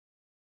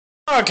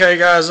Okay,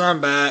 guys, I'm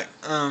back.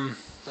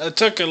 It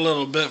took a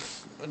little bit.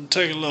 It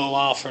took a little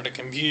while for the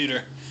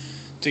computer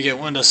to get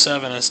Windows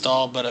 7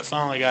 installed, but it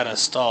finally got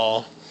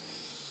installed.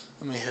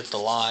 Let me hit the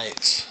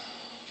lights.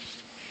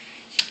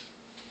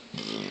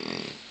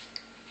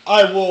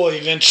 I will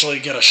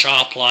eventually get a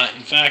shop light.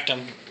 In fact,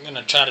 I'm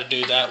gonna try to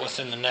do that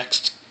within the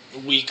next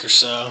week or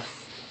so.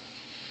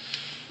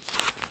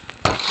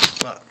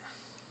 But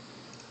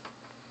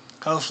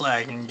hopefully,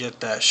 I can get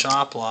that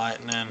shop light,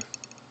 and then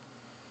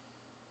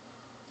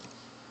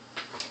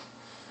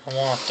I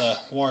won't have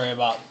to worry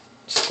about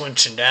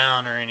squinching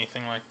down or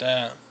anything like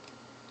that.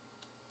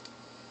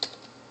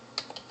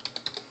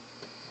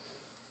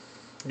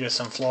 Get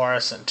some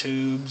fluorescent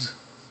tubes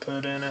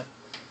put in it.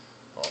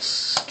 We'll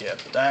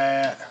skip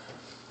that.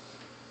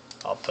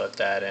 I'll put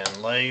that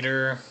in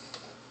later.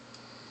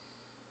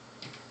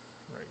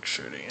 Make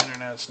sure the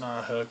internet's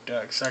not hooked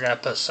up, because I gotta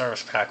put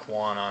Service Pack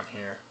 1 on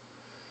here.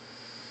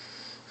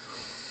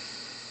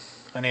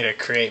 I need to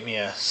create me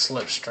a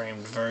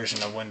slipstreamed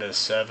version of Windows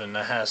 7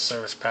 that has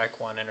Service Pack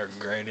 1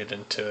 integrated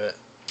into it.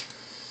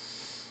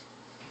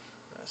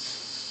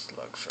 This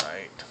looks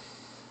right.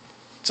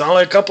 It's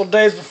only a couple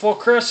days before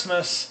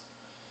Christmas,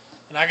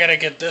 and I gotta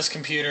get this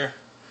computer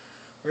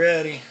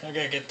ready. I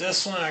gotta get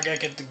this one, I gotta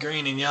get the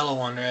green and yellow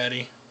one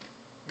ready.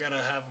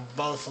 Gotta have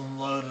both of them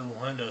loaded with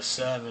Windows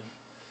 7.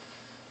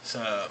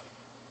 So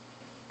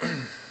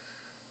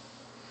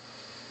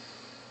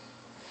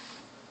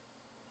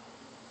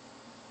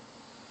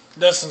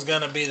this is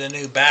gonna be the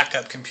new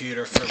backup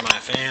computer for my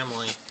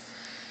family.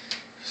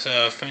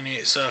 So if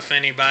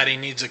anybody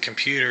needs a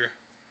computer,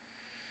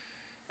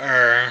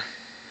 or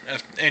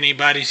if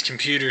anybody's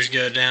computers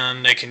go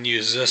down, they can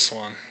use this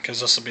one,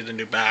 because this will be the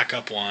new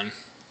backup one.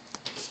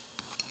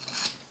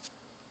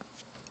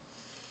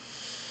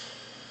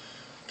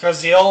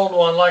 Because the old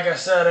one, like I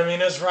said, I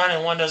mean, it's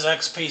running Windows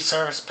XP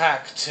Service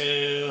Pack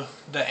 2.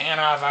 The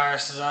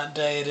antivirus is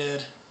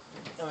outdated.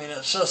 I mean,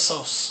 it's just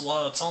so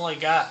slow. It's only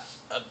got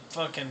a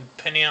fucking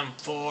Pentium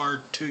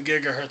 4, 2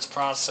 gigahertz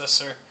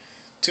processor,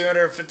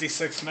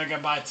 256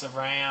 megabytes of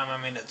RAM.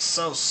 I mean, it's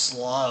so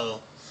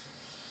slow.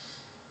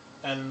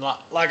 And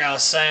like I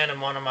was saying in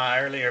one of my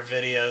earlier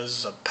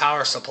videos, a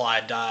power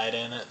supply died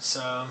in it.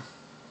 So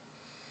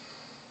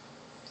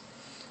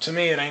to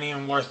me, it ain't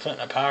even worth putting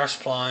a power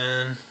supply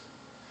in.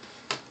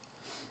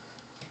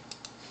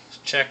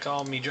 Check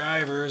all me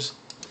drivers.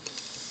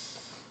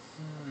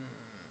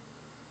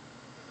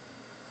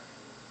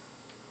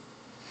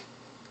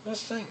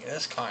 This thing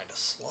is kind of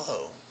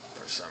slow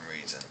for some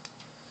reason.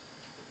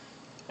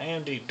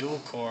 AMD dual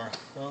core.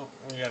 Oh,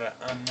 we got an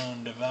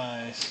unknown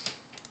device.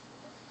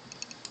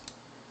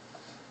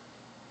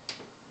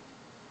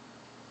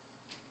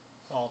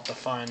 I'll have to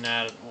find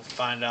that. We'll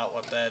find out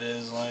what that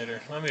is later.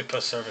 Let me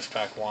put Service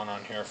Pack 1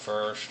 on here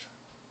first.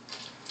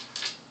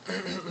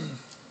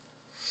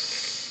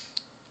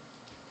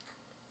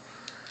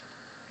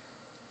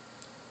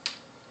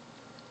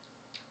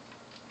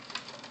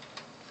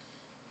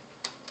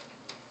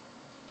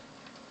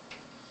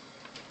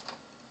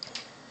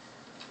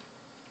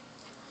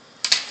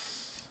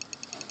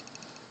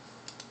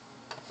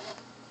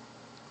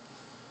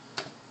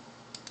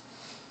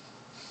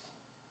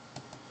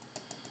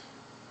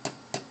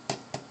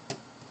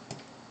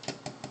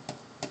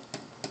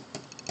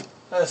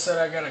 Like I said,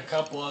 I got a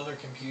couple other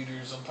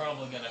computers I'm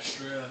probably going to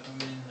strip.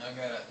 I mean, I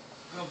got a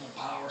couple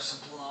power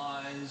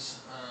supplies,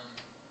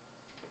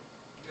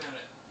 got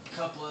a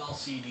couple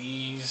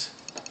LCDs.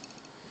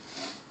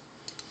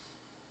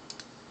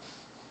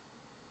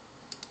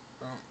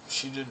 Oh,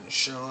 she didn't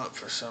show up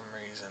for some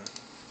reason.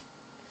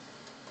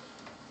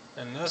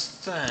 And this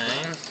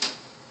thing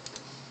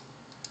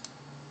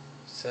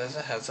says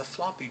it has a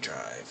floppy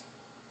drive.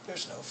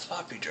 There's no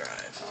floppy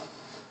drive.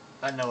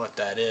 I know what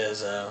that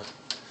is, though.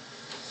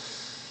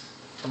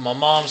 On my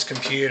mom's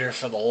computer,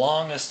 for the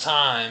longest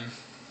time,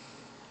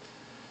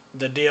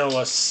 the deal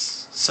was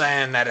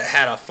saying that it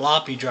had a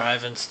floppy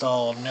drive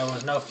installed, and there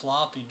was no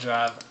floppy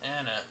drive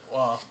in it.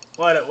 Well,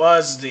 what it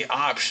was, the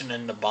option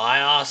in the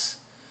BIOS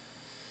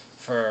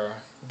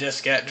for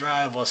diskette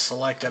drive was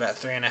selected at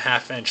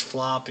 3.5-inch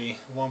floppy,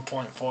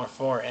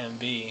 1.44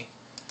 MB.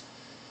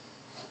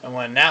 And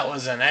when that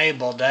was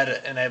enabled,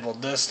 that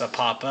enabled this to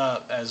pop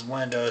up as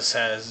Windows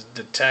has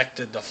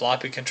detected the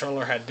floppy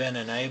controller had been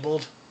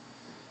enabled.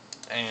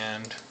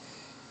 And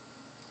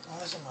why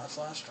doesn't my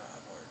flash drive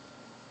work?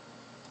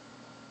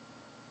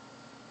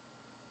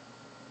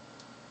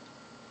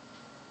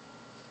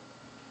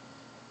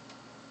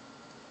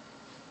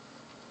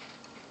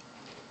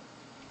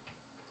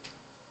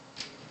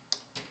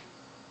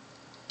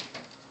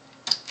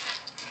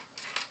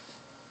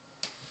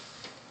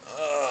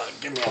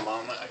 Give me a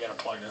moment. I gotta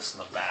plug this in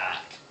the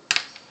back.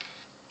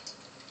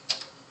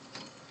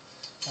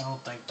 I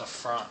don't think the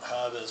front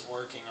hub is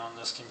working on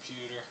this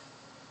computer.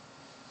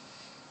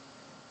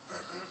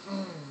 I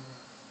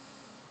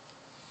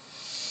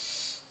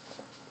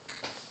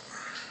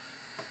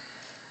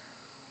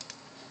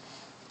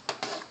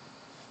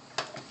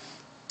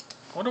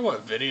wonder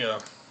what video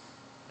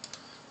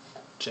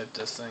chip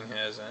this thing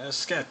has.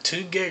 It's got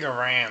 2 gig of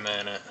RAM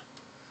in it.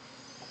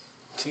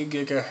 2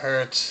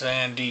 gigahertz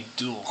AMD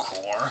dual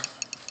core.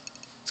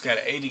 It's got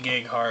an 80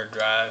 gig hard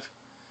drive.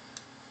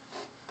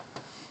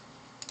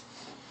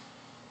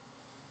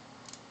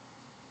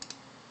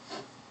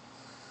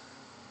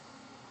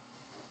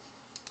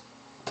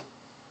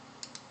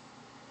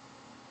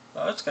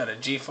 Oh, it's got a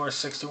GeForce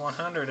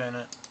 6100 in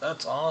it.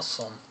 That's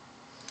awesome.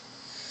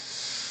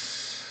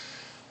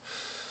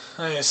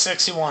 I mean,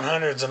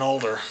 6100's an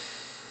older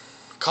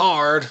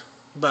card,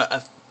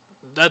 but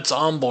that's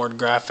onboard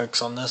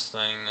graphics on this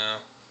thing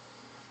now.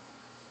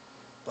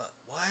 But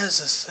why is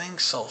this thing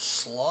so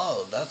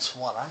slow? That's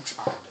what I'm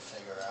trying to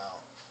figure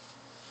out.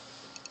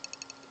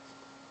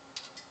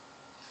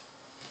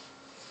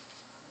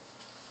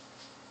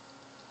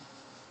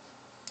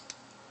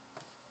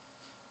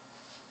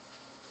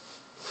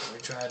 We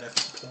tried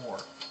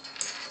F4.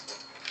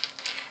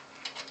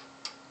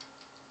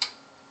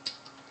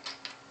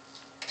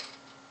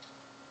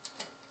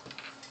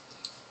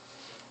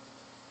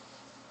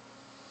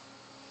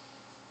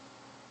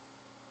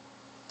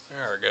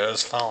 There it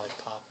goes, finally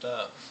popped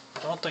up.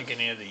 I don't think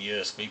any of the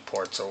USB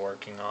ports are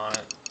working on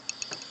it.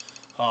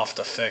 I'll have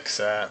to fix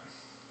that.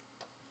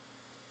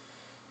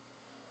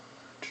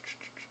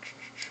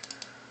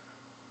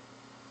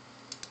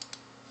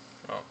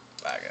 Oh,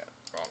 back up.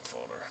 Wrong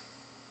folder.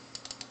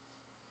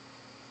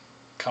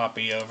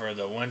 Copy over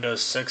the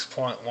Windows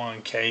 6.1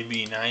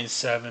 KB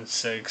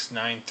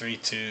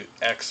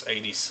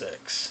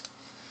 976932X86.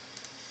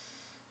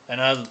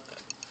 And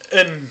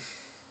in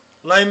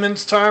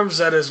layman's terms,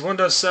 that is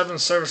Windows 7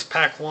 Service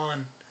Pack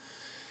 1.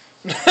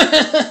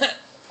 I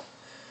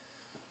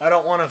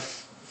don't want to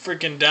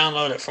freaking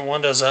download it from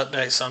Windows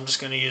Update, so I'm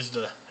just going to use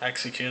the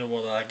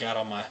executable that I got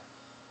on my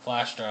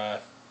flash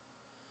drive.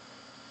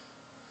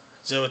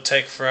 So it would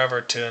take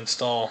forever to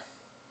install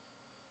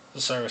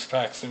the Service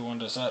Pack through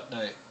Windows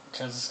Update,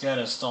 because it's got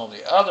to install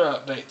the other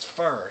updates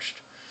first.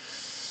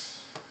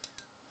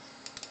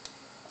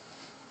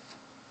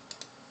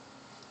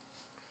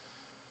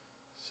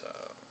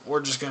 So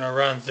we're just going to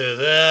run through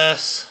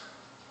this.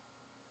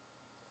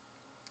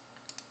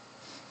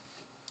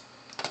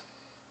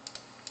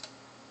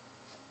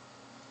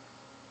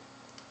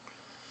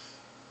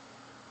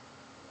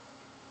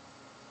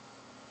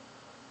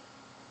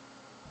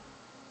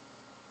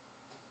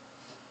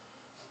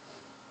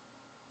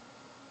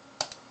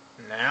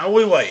 Now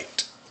we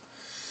wait.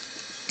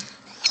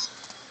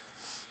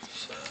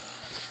 So,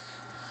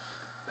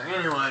 but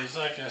anyways,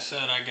 like I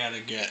said, I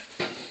gotta get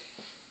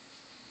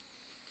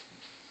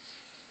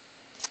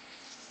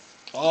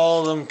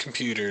all them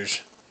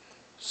computers.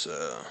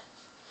 So,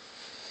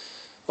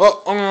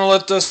 well, I'm gonna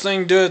let this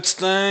thing do its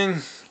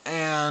thing,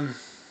 and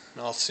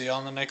I'll see you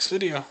on the next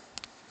video.